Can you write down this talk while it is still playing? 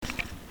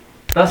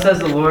Thus says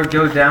the Lord,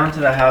 go down to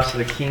the house of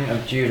the king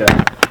of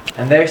Judah,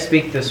 and there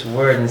speak this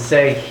word, and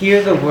say,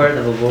 hear the word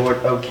of the Lord,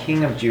 O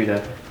king of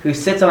Judah, who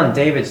sits on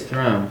David's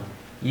throne,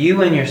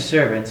 you and your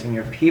servants and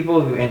your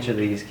people who enter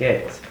these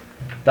gates.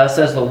 Thus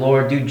says the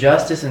Lord, do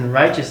justice and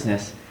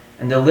righteousness,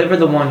 and deliver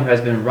the one who has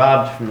been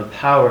robbed from the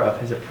power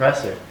of his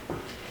oppressor.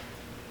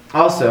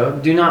 Also,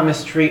 do not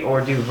mistreat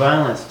or do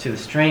violence to the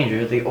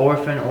stranger, the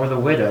orphan, or the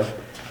widow,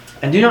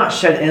 and do not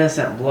shed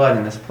innocent blood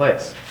in this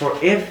place. For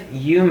if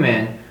you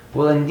men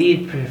will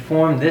indeed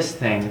perform this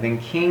thing, then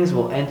kings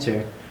will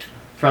enter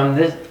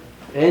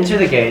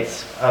the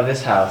gates of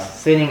this house,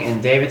 sitting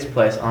in David's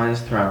place on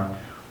his throne,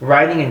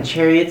 riding in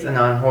chariots and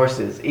on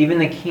horses, even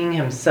the king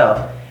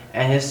himself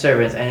and his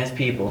servants and his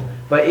people.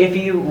 But if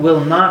you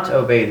will not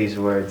obey these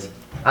words,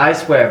 I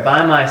swear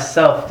by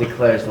myself,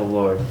 declares the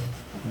Lord,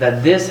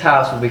 that this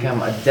house will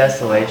become a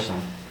desolation.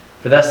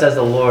 For thus says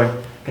the Lord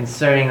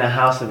concerning the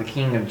house of the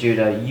king of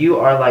Judah, you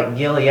are like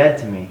Gilead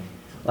to me,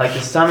 like the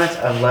summit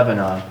of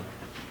Lebanon.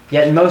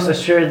 Yet most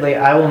assuredly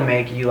I will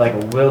make you like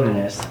a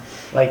wilderness,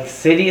 like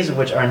cities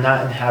which are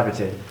not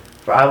inhabited.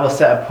 For I will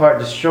set apart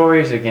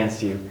destroyers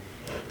against you,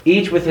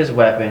 each with his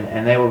weapon,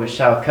 and they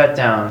shall cut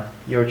down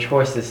your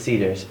choicest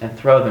cedars, and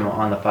throw them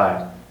on the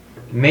fire.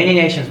 Many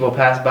nations will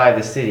pass by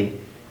the city,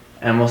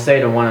 and will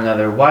say to one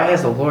another, why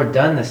has the Lord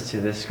done this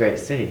to this great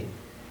city?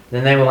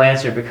 Then they will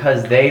answer,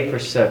 because they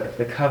forsook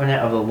the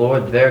covenant of the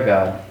Lord their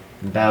God,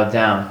 and bowed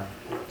down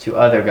to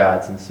other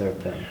gods and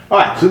served them. All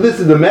right, so this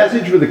is the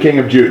message for the king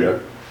of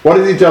Judah. What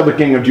does he tell the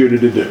king of Judah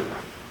to do?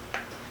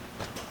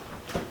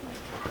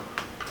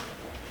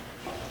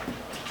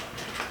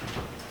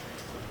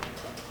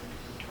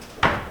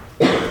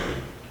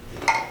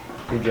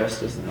 Do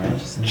justice and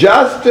righteousness.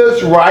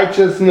 Justice,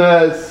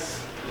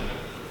 righteousness,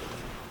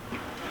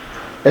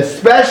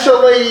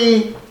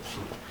 especially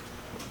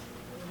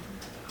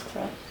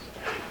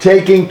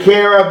taking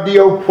care of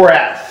the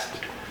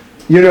oppressed.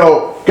 You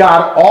know,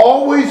 God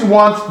always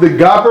wants the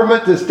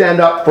government to stand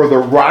up for the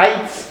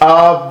rights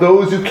of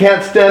those who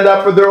can't stand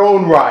up for their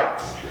own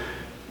rights.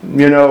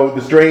 You know,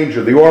 the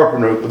stranger, the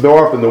orphan,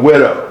 the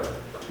widow.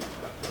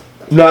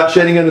 Not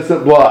shedding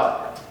innocent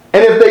blood.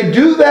 And if they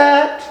do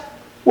that,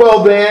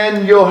 well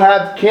then you'll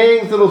have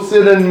kings that'll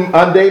sit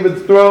on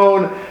David's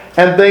throne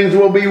and things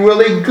will be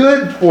really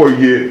good for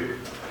you.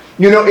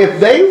 You know, if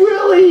they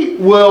really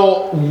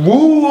will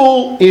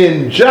rule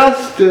in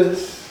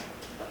justice,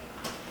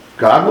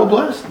 God will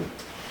bless them.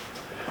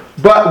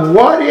 But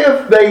what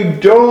if they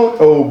don't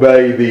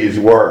obey these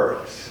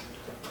words?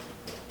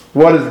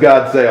 What does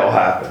God say will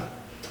happen?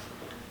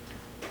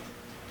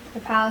 The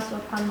palace will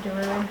come to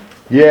ruin.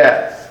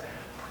 Yes.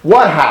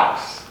 What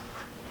house?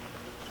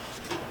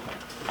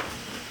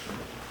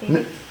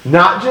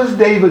 Not just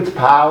David's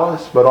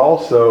palace, but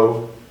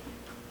also,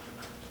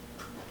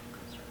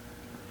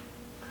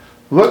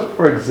 look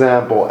for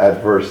example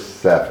at verse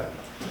 7.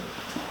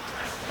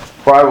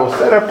 For I will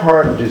set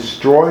apart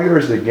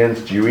destroyers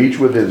against you, each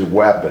with his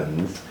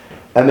weapons,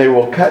 and they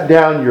will cut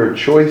down your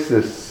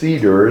choicest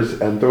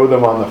cedars and throw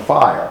them on the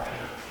fire.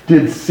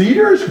 Did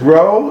cedars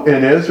grow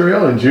in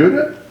Israel and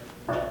Judah?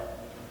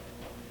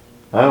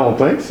 I don't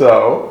think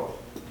so.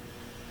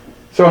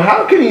 So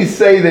how can he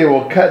say they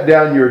will cut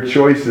down your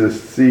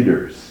choicest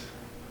cedars?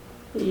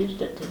 We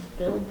used it to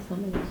build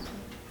some of these.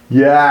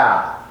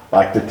 Yeah,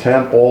 like the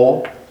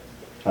temple,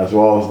 as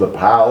well as the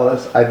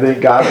palace. I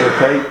think God will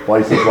take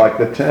places like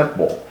the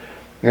temple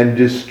and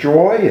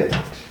destroy it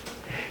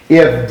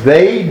if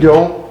they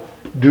don't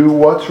do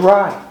what's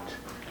right.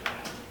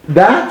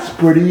 That's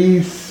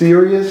pretty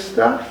serious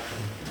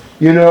stuff.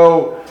 You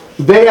know,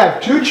 they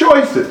have two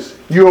choices.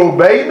 You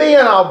obey me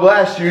and I'll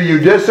bless you. You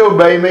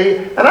disobey me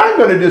and I'm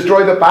going to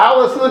destroy the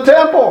palace and the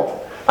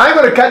temple. I'm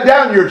going to cut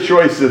down your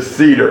choicest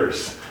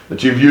cedars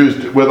that you've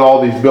used with all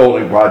these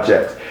building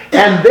projects.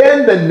 And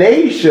then the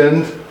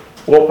nations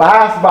will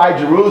pass by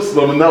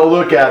Jerusalem and they'll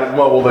look at it and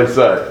what will they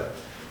say?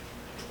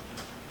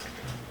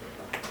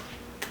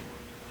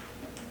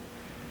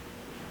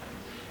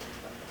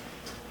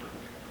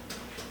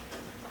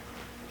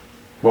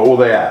 What will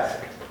they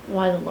ask?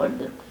 Why the Lord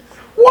did this?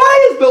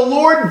 Why has the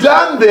Lord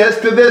done this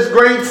to this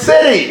great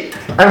city?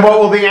 And what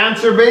will the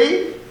answer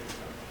be?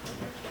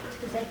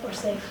 Because they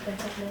forsake the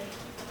covenant.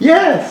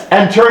 Yes,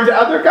 and turn to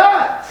other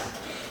gods.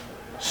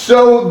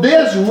 So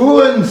this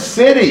ruined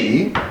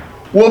city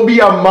will be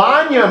a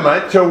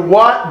monument to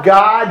what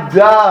God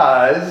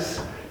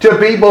does to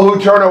people who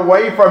turn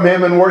away from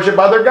Him and worship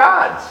other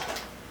gods.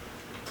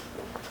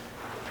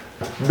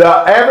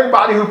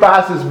 Everybody who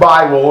passes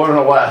by will learn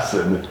a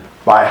lesson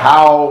by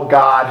how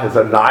God has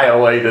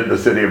annihilated the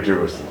city of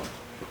Jerusalem.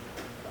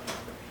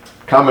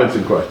 Comments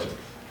and questions?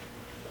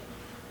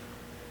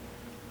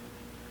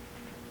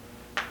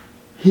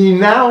 He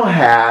now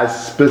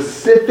has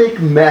specific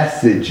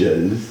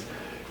messages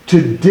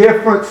to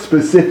different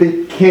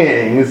specific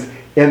kings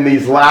in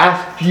these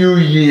last few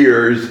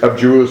years of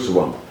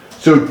Jerusalem.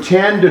 So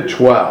 10 to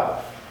 12.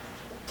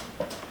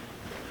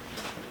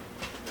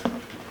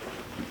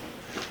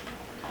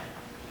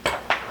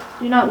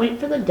 Do not weep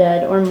for the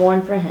dead or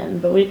mourn for him,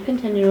 but weep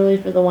continually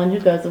for the one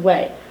who goes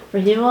away, for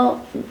he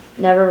will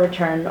never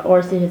return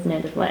or see his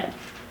native land.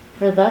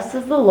 For thus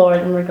says the Lord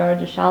in regard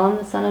to Shallum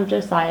the son of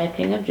Josiah,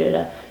 king of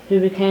Judah, who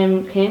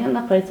became king in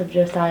the place of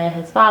Josiah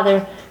his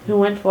father, who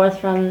went forth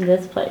from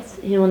this place.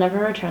 He will never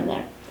return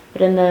there.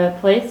 But in the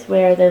place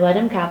where they led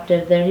him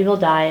captive, there he will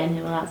die, and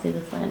he will not see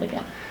this land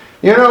again.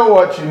 You know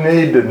what you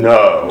need to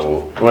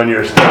know when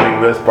you're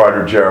studying this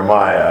part of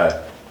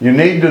Jeremiah? You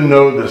need to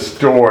know the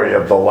story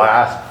of the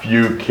last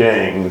few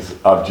kings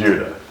of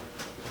Judah.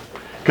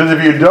 Because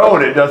if you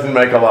don't, it doesn't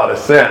make a lot of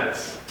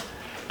sense.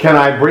 Can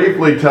I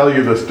briefly tell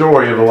you the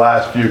story of the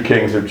last few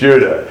kings of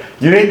Judah?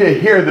 You need to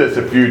hear this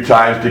a few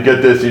times to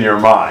get this in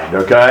your mind,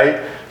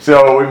 okay?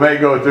 So we may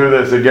go through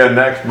this again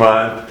next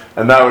month,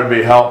 and that would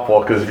be helpful,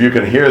 because if you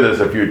can hear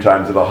this a few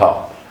times, it'll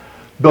help.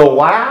 The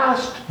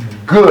last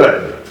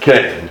good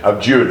king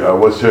of Judah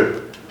was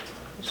who?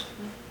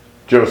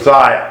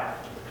 Josiah.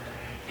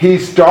 He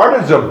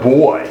started as a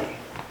boy,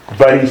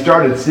 but he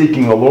started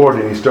seeking the Lord,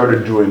 and he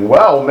started doing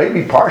well,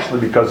 maybe partially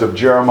because of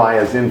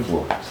Jeremiah's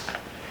influence.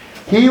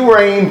 He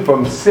reigned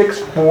from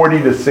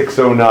 640 to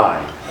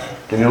 609.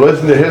 Can you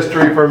listen to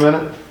history for a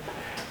minute?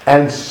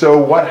 And so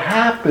what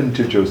happened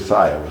to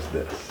Josiah was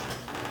this.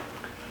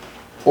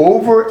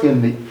 Over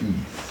in the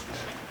east,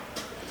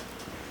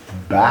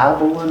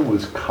 Babylon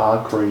was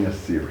conquering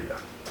Assyria.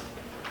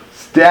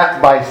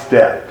 Step by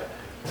step,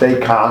 they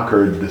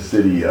conquered the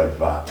city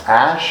of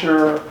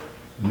Asher,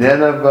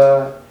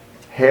 Nineveh,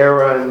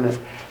 Haran,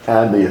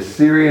 and the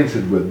Assyrians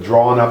had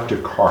withdrawn up to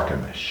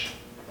Carchemish.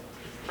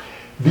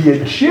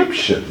 The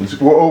Egyptians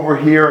were over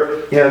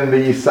here in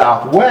the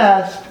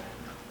southwest.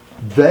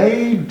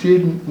 They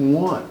didn't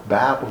want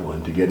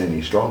Babylon to get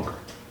any stronger.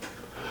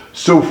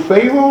 So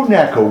Pharaoh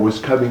Necho was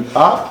coming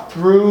up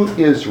through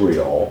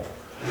Israel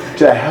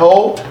to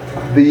help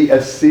the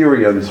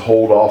Assyrians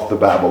hold off the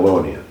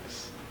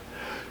Babylonians.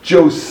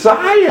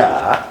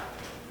 Josiah,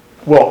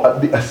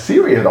 the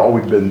Assyria had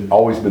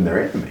always been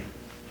their enemy.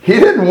 He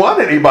didn't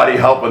want anybody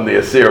helping the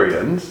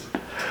Assyrians.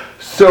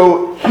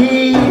 So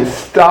he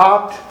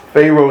stopped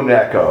Pharaoh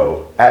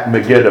Necho at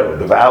Megiddo,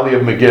 the valley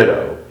of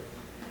Megiddo.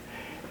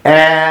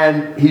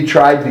 And he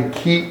tried to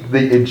keep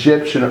the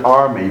Egyptian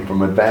army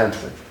from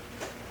advancing.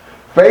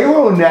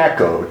 Pharaoh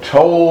Necho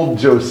told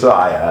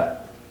Josiah,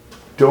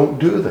 don't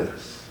do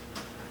this.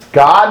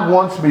 God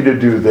wants me to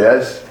do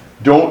this.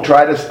 Don't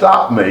try to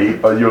stop me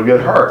or you'll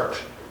get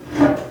hurt.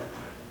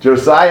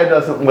 Josiah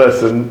doesn't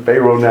listen.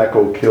 Pharaoh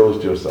Necho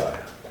kills Josiah.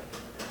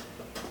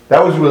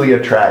 That was really a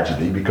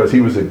tragedy because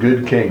he was a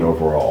good king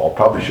overall.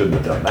 Probably shouldn't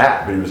have done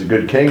that, but he was a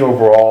good king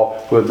overall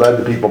who had led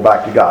the people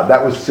back to God.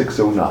 That was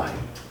 609.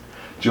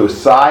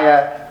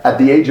 Josiah, at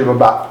the age of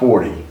about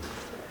 40,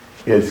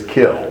 is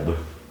killed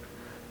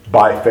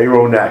by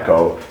Pharaoh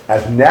Necho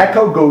as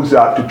Necho goes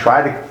up to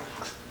try to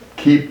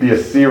keep the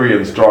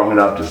Assyrians strong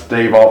enough to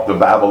stave off the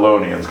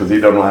Babylonians, because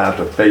he doesn't want to have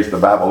to face the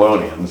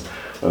Babylonians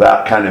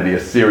without kind of the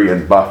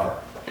Assyrian buffer.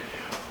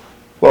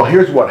 Well,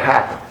 here's what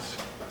happens.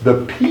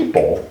 The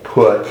people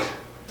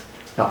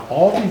now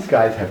all these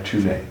guys have two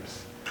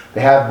names.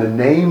 They have the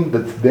name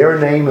that's their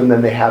name, and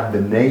then they have the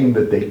name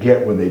that they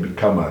get when they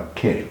become a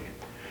king.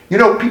 You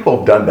know, people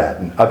have done that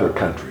in other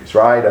countries,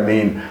 right? I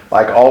mean,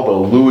 like all the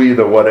Louis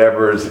the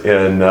whatevers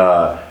in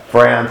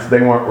France,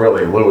 they weren't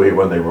really Louis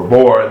when they were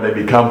born. They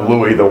become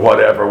Louis the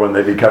whatever when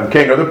they become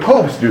king. Or the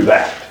popes do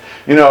that.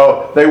 You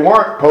know, they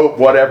weren't Pope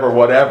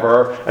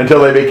whatever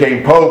until they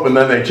became Pope, and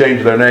then they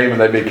changed their name and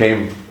they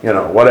became,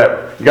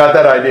 whatever. You got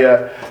that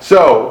idea?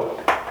 So,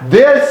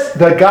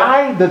 the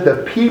guy that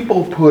the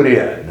people put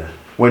in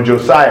when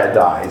Josiah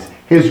dies,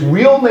 his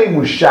real name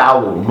was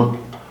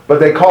Shallum, but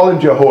they call him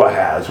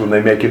Jehoahaz when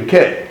they make him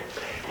king.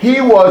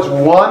 He was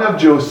one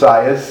of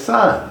Josiah's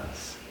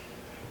sons.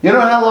 You know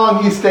how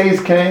long he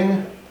stays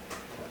king?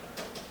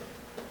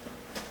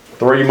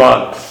 3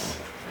 months.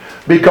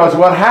 Because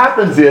what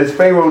happens is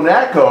Pharaoh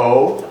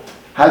Necho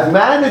has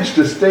managed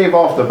to stave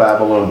off the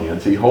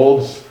Babylonians. He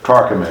holds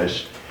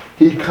Carchemish.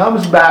 He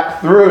comes back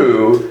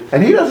through,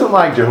 and he doesn't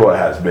like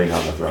Jehoahaz being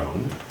on the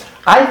throne.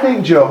 I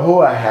think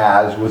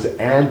Jehoahaz was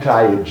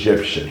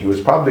anti-Egyptian. He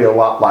was probably a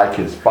lot like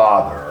his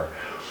father,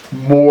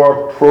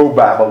 more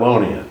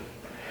pro-Babylonian.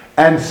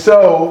 And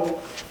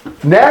so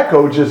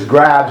Necho just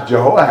grabs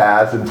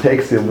Jehoahaz and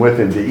takes him with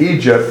him to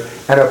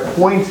Egypt and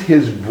appoints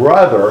his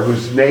brother,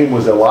 whose name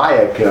was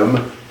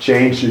Eliakim,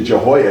 changed to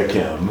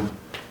Jehoiakim,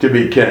 to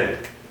be king.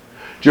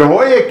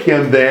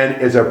 Jehoiakim then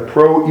is a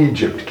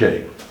pro-Egypt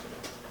king.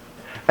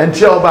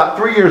 Until about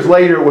 3 years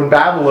later, when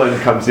Babylon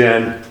comes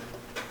in,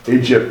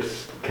 Egypt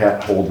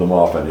can't hold them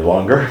off any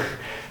longer.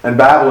 And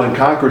Babylon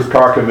conquers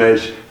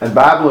Carchemish, and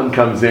Babylon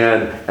comes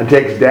in and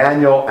takes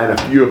Daniel and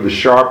a few of the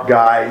sharp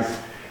guys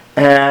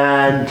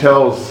and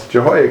tells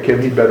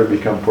Jehoiakim he'd better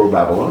become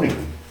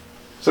pro-Babylonian.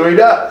 So he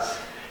does.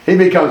 He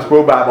becomes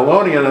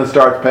pro-Babylonian and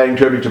starts paying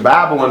tribute to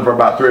Babylon for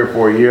about 3 or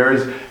 4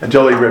 years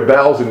until he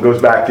rebels and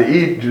goes back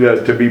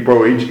to be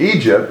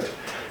pro-Egypt.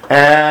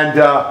 And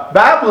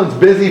Babylon's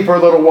busy for a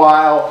little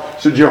while.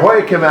 So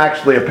Jehoiakim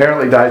actually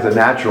apparently dies a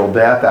natural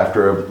death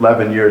after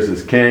 11 years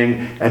as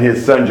king. And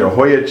his son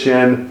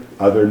Jehoiachin,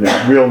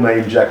 real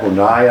name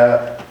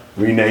Jeconiah,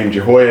 renamed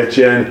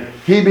Jehoiachin,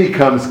 he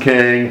becomes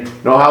king.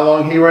 Know how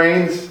long he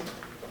reigns?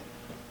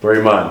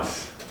 3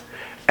 months.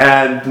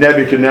 And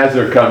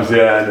Nebuchadnezzar comes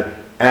in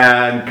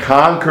and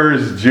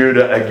conquers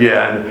Judah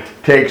again,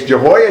 takes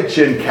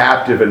Jehoiachin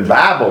captive in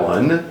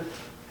Babylon,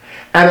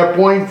 and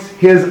appoints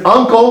his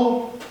uncle,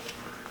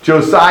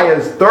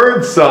 Josiah's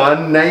third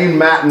son, named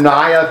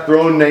Mattaniah,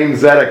 throne named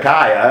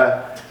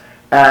Zedekiah,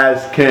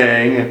 as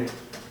king.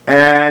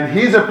 And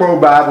he's a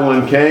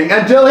pro-Babylon king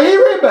until he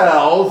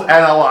rebels and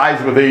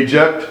allies with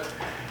Egypt.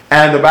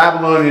 And the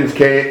Babylonians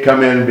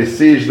come in,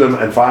 besiege them,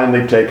 and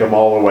finally take them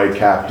all away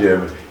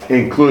captive,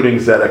 including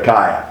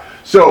Zedekiah.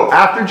 So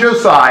after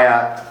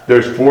Josiah,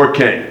 there's 4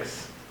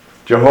 kings.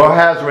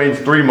 Jehoahaz reigns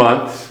 3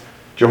 months,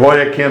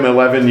 Jehoiakim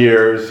 11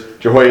 years,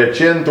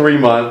 Jehoiachin 3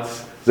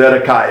 months,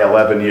 Zedekiah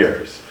 11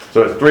 years.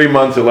 So it's 3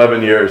 months,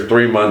 11 years,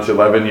 3 months,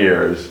 11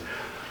 years.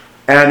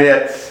 And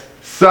it's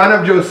son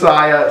of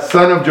Josiah,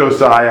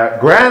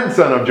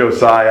 grandson of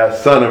Josiah,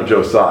 son of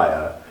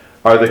Josiah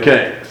are the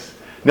kings.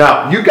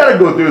 Now, you've got to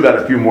go through that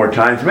a few more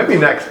times. Maybe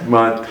next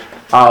month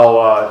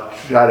I'll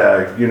try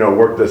to,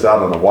 work this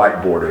out on the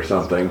whiteboard or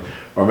something.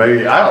 Or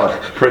maybe I'll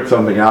print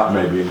something out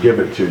maybe and give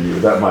it to you.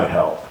 That might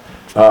help.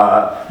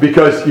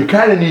 Because you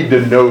kind of need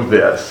to know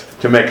this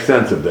to make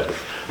sense of this.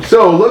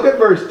 So look at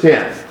verse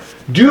 10.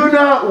 Do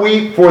not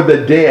weep for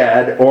the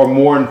dead or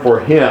mourn for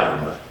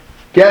him.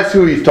 Guess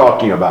who he's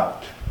talking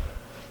about?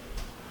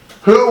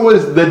 Who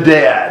was the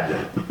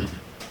dead?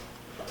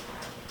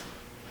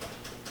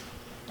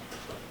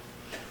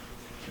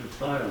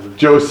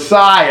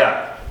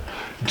 Josiah.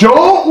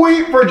 Don't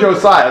weep for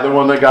Josiah, the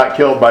one that got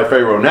killed by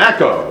Pharaoh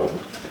Necho,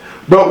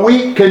 but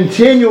weep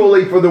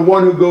continually for the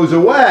one who goes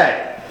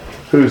away.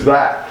 Who's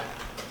that?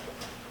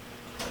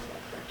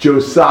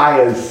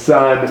 Josiah's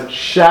son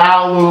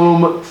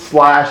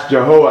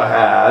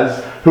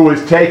Shallum/Jehoahaz, who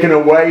was taken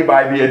away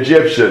by the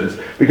Egyptians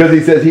because he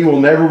says he will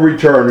never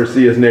return or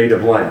see his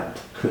native land.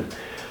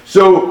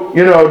 So,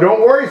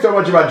 don't worry so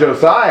much about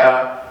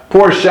Josiah.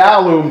 Poor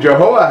Shallum,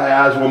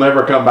 Jehoahaz, will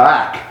never come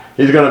back.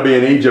 He's going to be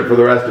in Egypt for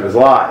the rest of his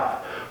life.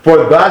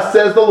 For thus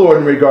says the Lord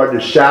in regard to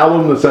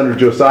Shallum, the son of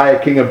Josiah,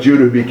 king of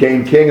Judah, who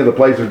became king in the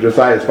place of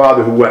Josiah's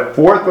father, who went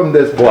forth from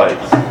this place.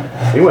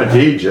 He went to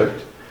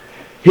Egypt.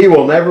 He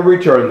will never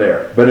return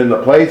there, but in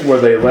the place where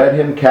they led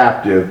him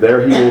captive,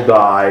 there he will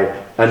die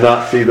and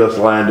not see this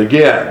land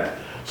again.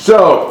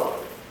 So,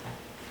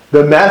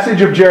 the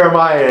message of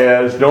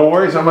Jeremiah is, don't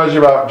worry so much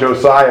about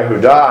Josiah who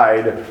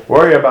died,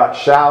 worry about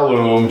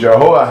Shallum,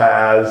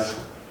 Jehoahaz,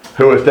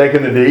 who was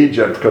taken into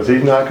Egypt, because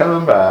he's not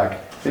coming back.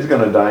 He's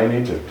going to die in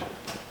Egypt.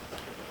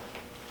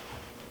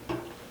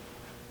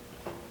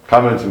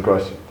 Comments and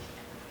questions?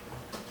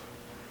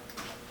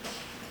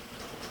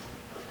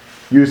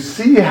 You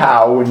see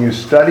how when you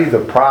study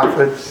the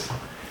prophets,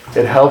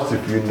 it helps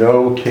if you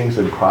know Kings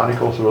and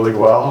Chronicles really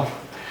well,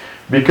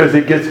 because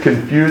it gets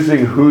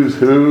confusing who's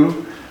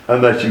who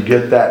unless you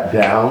get that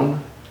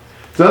down.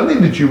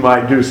 Something that you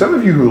might do, some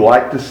of you who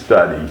like to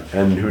study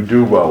and who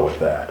do well with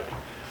that,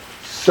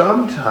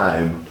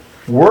 sometime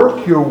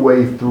work your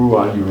way through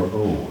on your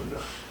own,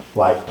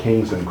 like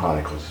Kings and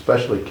Chronicles,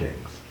 especially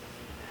Kings,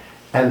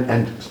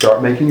 and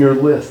start making your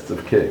lists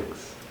of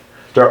kings.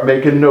 Start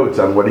making notes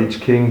on what each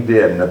king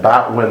did and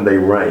about when they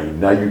reigned.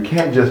 Now, you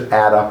can't just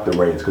add up the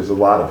reigns because there's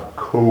a lot of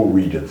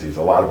co-regencies,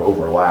 a lot of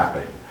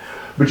overlapping.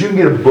 But you can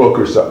get a book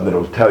or something that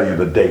will tell you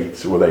the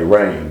dates where they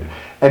reigned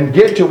and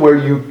get to where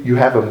you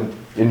have them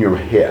in your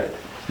head.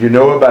 You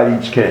know about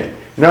each king.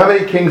 You know how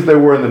many kings there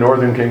were in the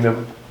northern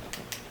kingdom?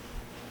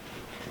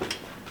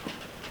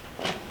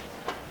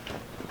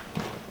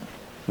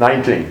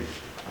 19.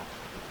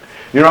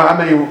 You know how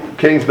many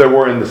kings there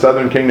were in the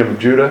southern kingdom of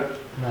Judah?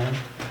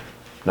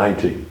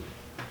 19.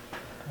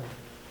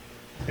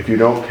 If you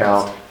don't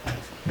count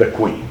the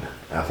queen,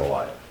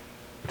 Athaliah,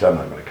 which I'm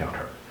not going to count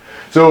her.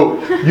 So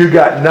you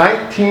got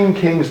 19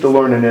 kings to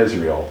learn in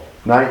Israel,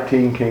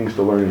 19 kings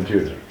to learn in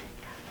Judah,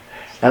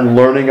 and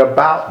learning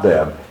about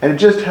them. And it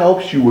just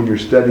helps you when you're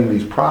studying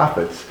these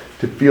prophets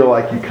to feel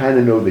like you kind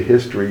of know the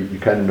history, you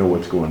kind of know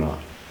what's going on.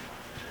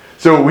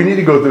 So we need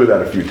to go through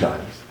that a few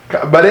times.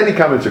 But any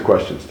comments or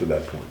questions to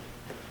that point?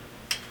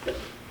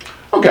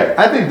 Okay,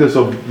 I think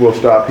we'll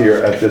stop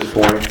here at this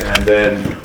point, and then